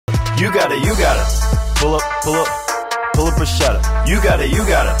You got it, you got it. Pull up, pull up, pull up or shut up. You got it, you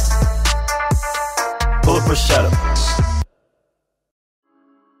got it. Pull up or shut up.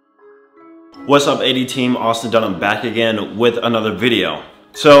 What's up, AD team? Austin Dunham back again with another video.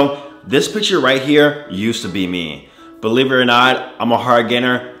 So this picture right here used to be me. Believe it or not, I'm a hard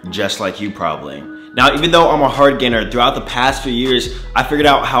gainer just like you probably. Now, even though I'm a hard gainer, throughout the past few years, I figured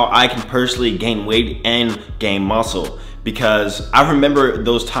out how I can personally gain weight and gain muscle. Because I remember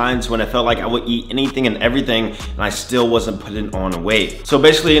those times when I felt like I would eat anything and everything and I still wasn't putting on weight. So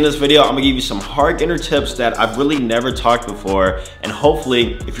basically in this video, I'm gonna give you some hard gainer tips that I've really never talked before. And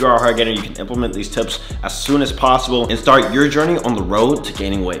hopefully, if you are a hard gainer, you can implement these tips as soon as possible and start your journey on the road to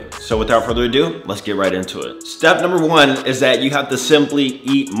gaining weight. So without further ado, let's get right into it. Step number one is that you have to simply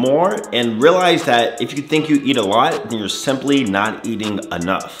eat more and realize that if you think you eat a lot, then you're simply not eating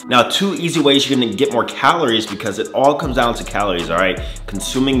enough. Now, two easy ways you're gonna get more calories, because it all comes down to calories, all right?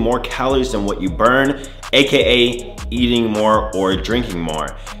 Consuming more calories than what you burn, AKA eating more or drinking more.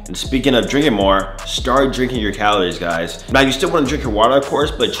 And speaking of drinking more, start drinking your calories, guys. Now, you still wanna drink your water, of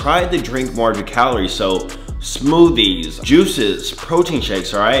course, but try to drink more of your calories. So smoothies, juices, protein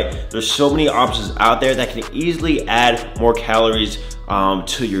shakes, all right? There's so many options out there that can easily add more calories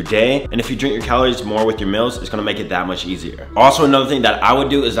to your day. And if you drink your calories more with your meals, it's gonna make it that much easier. Also, another thing that I would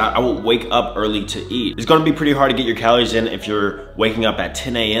do is that I would wake up early to eat. It's gonna be pretty hard to get your calories in if you're waking up at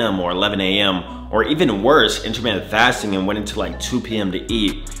 10 a.m. or 11 a.m. or even worse, intermittent fasting and waiting until like 2 p.m. to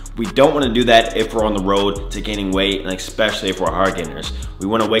eat. We don't want to do that if we're on the road to gaining weight, and especially if we're hard gainers. We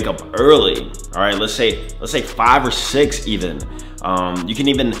want to wake up early. All right, let's say 5 or 6 even. You can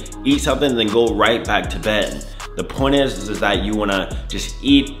even eat something and then go right back to bed. The point is that you want to just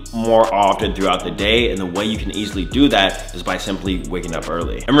eat more often throughout the day, and the way you can easily do that is by simply waking up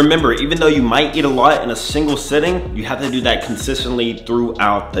early. And remember, even though you might eat a lot in a single sitting, you have to do that consistently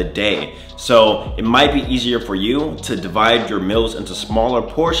throughout the day. So it might be easier for you to divide your meals into smaller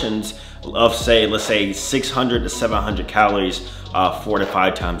portions of, let's say 600 to 700 calories 4 to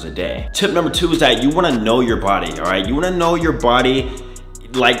 5 times a day. Tip number 2 is that you want to know your body, all right? You want to know your body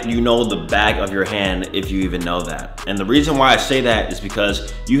like you know the back of your hand, if you even know that. And the reason why I say that is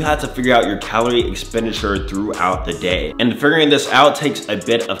because you have to figure out your calorie expenditure throughout the day. And figuring this out takes a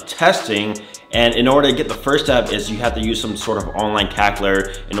bit of testing. And in order to get the first step is you have to use some sort of online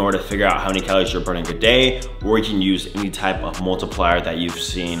calculator in order to figure out how many calories you're burning a day, or you can use any type of multiplier that you've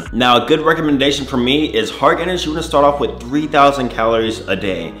seen. Now, a good recommendation for me is hard gainers, you wanna start off with 3,000 calories a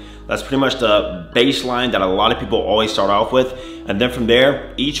day. That's pretty much the baseline that a lot of people always start off with. And then from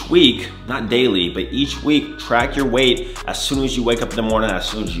there, each week, not daily, but each week, track your weight as soon as you wake up in the morning, as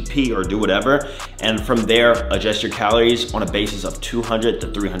soon as you pee or do whatever. And from there, adjust your calories on a basis of 200 to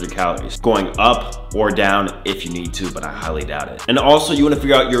 300 calories, going up or down if you need to, but I highly doubt it. And also, you wanna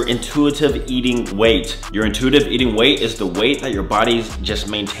figure out your intuitive eating weight. Your intuitive eating weight is the weight that your body just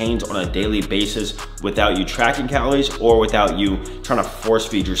maintains on a daily basis without you tracking calories or without you trying to force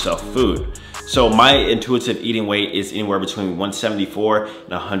feed yourself food. So my intuitive eating weight is anywhere between 174 and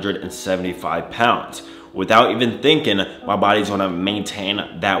 175 pounds. Without even thinking, my body's gonna maintain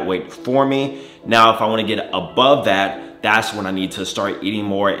that weight for me. Now, if I wanna get above that, that's when I need to start eating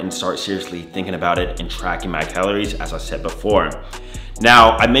more and start seriously thinking about it and tracking my calories, as I said before.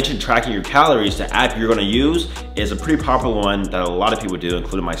 Now, I mentioned tracking your calories. The app you're gonna use is a pretty popular one that a lot of people do,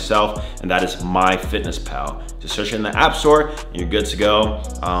 including myself, and that is MyFitnessPal. Just search it in the App Store and you're good to go.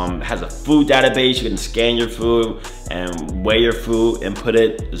 It has a food database. You can scan your food and weigh your food and put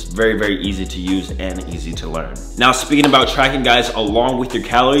it. It's very, very easy to use and easy to learn. Now, speaking about tracking, guys, along with your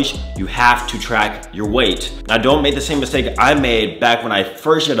calories, you have to track your weight. Now, don't make the same mistake I made back when I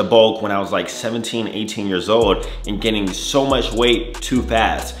first hit a bulk when I was like 17, 18 years old and gaining so much weight too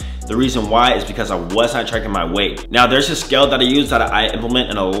fast. The reason why is because I was not tracking my weight. Now, there's a scale that I use that I implement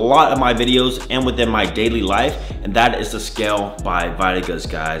in a lot of my videos and within my daily life, and that is the scale by Vitagoods,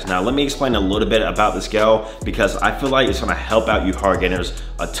 guys. Now, let me explain a little bit about the scale because I feel like it's gonna help out you hard gainers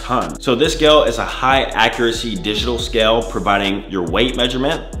a ton. So this scale is a high accuracy digital scale providing your weight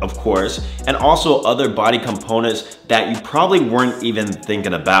measurement, of course, and also other body components that you probably weren't even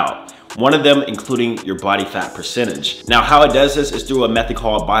thinking about. One of them including your body fat percentage. Now, how it does this is through a method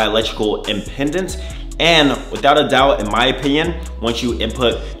called bioelectrical impedance. And without a doubt, in my opinion, once you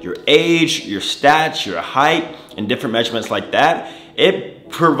input your age, your stats, your height, and different measurements like that, it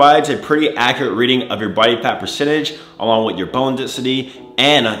provides a pretty accurate reading of your body fat percentage along with your bone density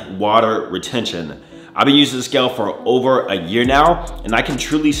and water retention. I've been using this scale for over a year now, and I can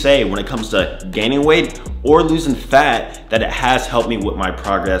truly say when it comes to gaining weight or losing fat that it has helped me with my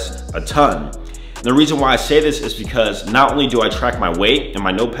progress a ton. And the reason why I say this is because not only do I track my weight in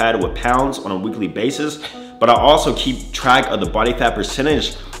my notepad with pounds on a weekly basis, but I also keep track of the body fat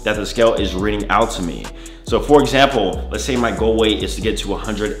percentage that the scale is reading out to me. So for example, let's say my goal weight is to get to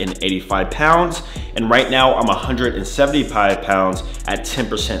 185 pounds, and right now I'm 175 pounds at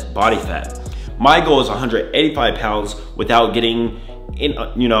 10% body fat. My goal is 185 pounds without getting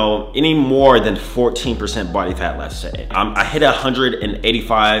any more than 14% body fat, let's say. I hit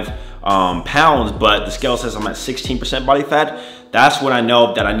 185 pounds, but the scale says I'm at 16% body fat. That's when I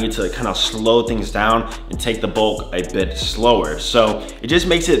know that I need to kind of slow things down and take the bulk a bit slower. So it just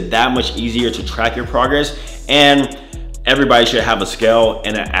makes it that much easier to track your progress, and everybody should have a scale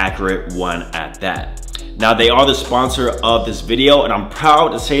and an accurate one at that. Now, they are the sponsor of this video, and I'm proud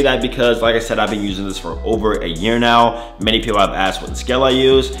to say that because, like I said, I've been using this for over a year now. Many people have asked what scale I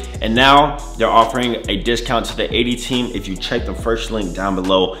use, and now they're offering a discount to the AD team if you check the first link down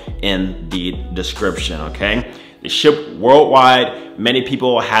below in the description, okay? They ship worldwide. Many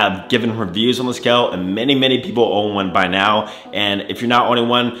people have given reviews on the scale, and many people own one by now. And if you're not owning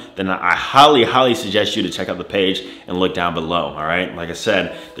one, then I highly suggest you to check out the page and look down below, all right? Like I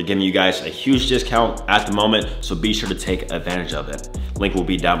said, they're giving you guys a huge discount at the moment, so be sure to take advantage of it. Link will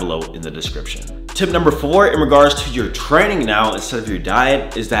be down below in the description. Tip number 4 in regards to your training now instead of your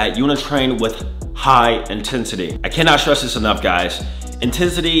diet is that you wanna train with high intensity. I cannot stress this enough, guys.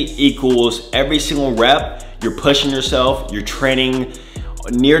 Intensity equals every single rep you're pushing yourself, you're training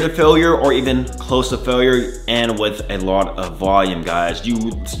near to failure or even close to failure, and with a lot of volume, guys.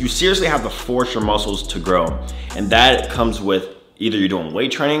 You seriously have to force your muscles to grow, and that comes with either you're doing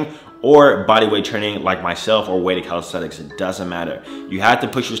weight training or body weight training like myself, or weighted calisthenics. It doesn't matter. You have to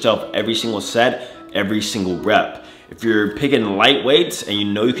push yourself every single set, every single rep. If you're picking light weights and you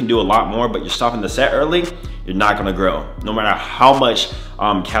know you can do a lot more, but you're stopping the set early, you're not gonna grow, no matter how much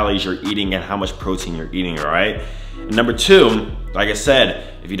calories you're eating and how much protein you're eating, all right? And number 2, like I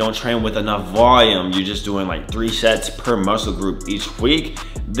said, if you don't train with enough volume, you're just doing like 3 sets per muscle group each week,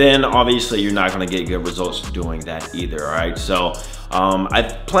 then obviously you're not gonna get good results doing that either, all right? So I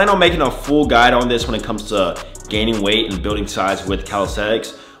plan on making a full guide on this when it comes to gaining weight and building size with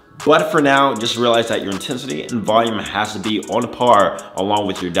calisthenics. But for now, just realize that your intensity and volume has to be on par along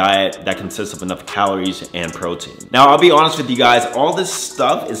with your diet that consists of enough calories and protein. Now, I'll be honest with you guys, all this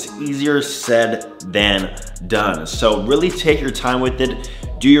stuff is easier said than done. So really take your time with it,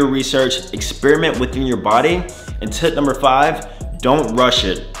 do your research, experiment within your body. And tip number 5, don't rush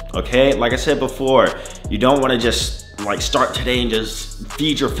it, okay? Like I said before, you don't wanna just like start today and just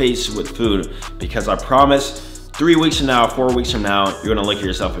feed your face with food, because I promise, 3 weeks from now, 4 weeks from now, you're gonna look at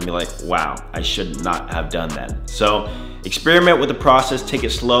yourself and be like, wow, I should not have done that. So experiment with the process, take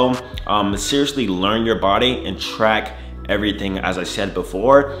it slow, seriously learn your body and track everything as I said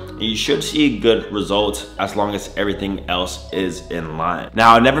before, and you should see good results as long as everything else is in line.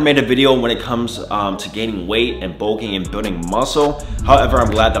 Now, I never made a video when it comes to gaining weight and bulking and building muscle. However,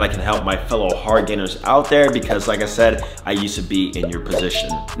 I'm glad that I can help my fellow hard gainers out there because, like I said, I used to be in your position.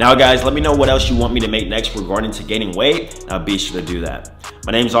 Now, guys, let me know what else you want me to make next regarding to gaining weight, and I'll be sure to do that.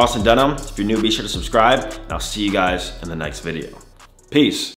 My name is Dunham. If you're new, be sure to subscribe, and I'll see you guys in the next video. Peace.